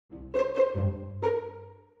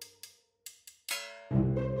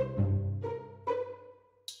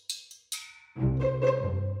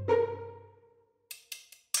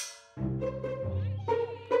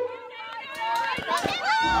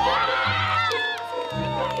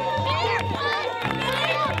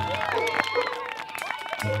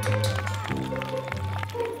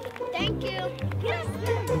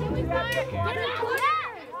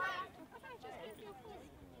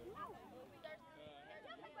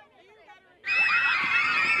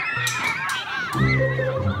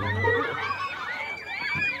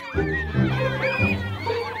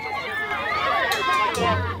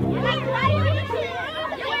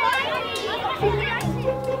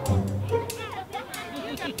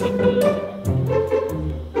Once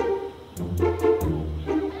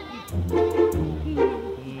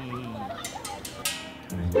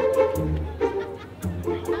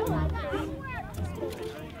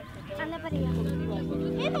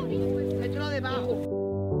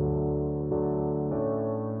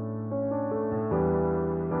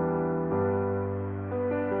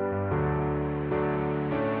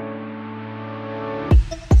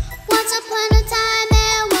upon a time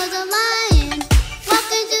there was a lion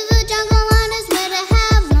walking through the jungle on his way to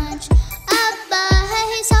have lunch. Up ahead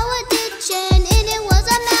he saw a ditch and in it was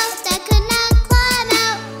a mouse that could not climb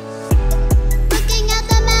out. Looking at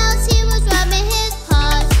the mouse he was rubbing his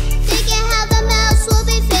paws, thinking how the mouse will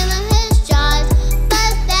be filling his jaws.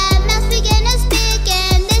 But that mouse began to speak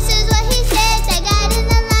and this is what he said that got in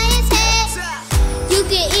the lion's head. You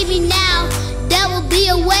can eat me now, that will be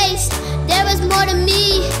a waste. There is more to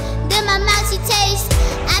me than my mousy taste.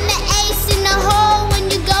 I'm an ace in the hole when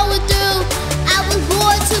you're going through. I was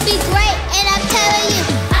born to be great and I'm telling you,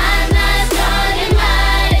 I'm not strong and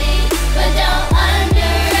mighty, but don't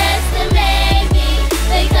underestimate me,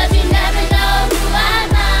 because you never know who I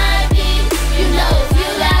might be. You know if you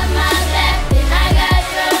got my back, then I got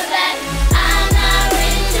your back. I'm not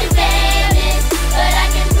rich and famous, but I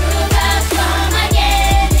can prove how strong my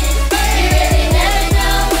game is. You really never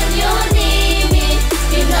know when you'll need me.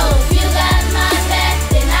 You know if you got my back,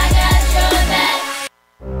 then I got your back.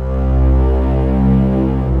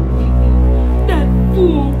 That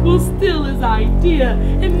fool will steal his idea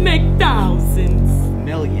and make thousands.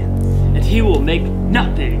 Millions. And he will make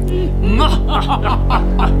nothing.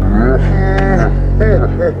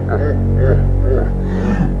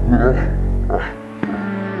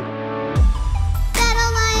 That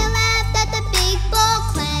old lion laughed at the big bold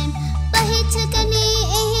claim, but he took a knee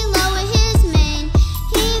and he lowered his mane.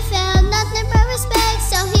 He felt nothing but respect,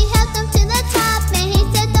 so he helped him to the top and he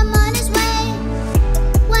set them on his way.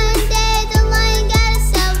 One day the lion got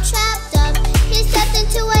himself trapped up. He stepped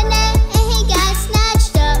into a net and he got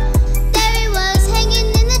snatched up. There he was hanging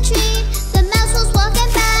in the tree. The mouse was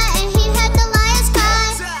walking by and he heard the lion's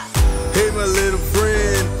cry. Hey, my little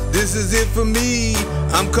friend, this is it for me.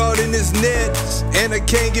 I'm caught in this net and I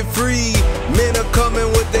can't get free. Men are coming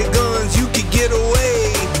with their guns, you can get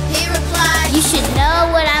away. He replied, you should know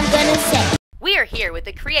what I'm gonna say. We're here with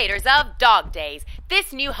the creators of Dog Days.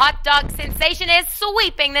 This new hot dog sensation is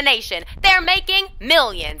sweeping the nation. They're making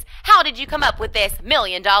millions. How did you come up with this $1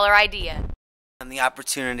 million idea? When the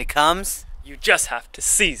opportunity comes, You just have to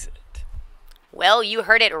seize it. Well, you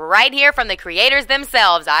heard it right here from the creators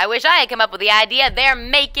themselves. I wish I had come up with the idea. They're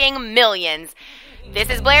making millions. This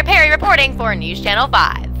is Blair Perry reporting for News Channel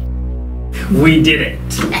 5. We did it.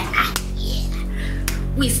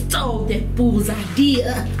 We stole that fool's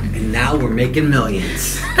idea. and now we're making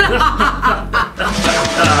millions.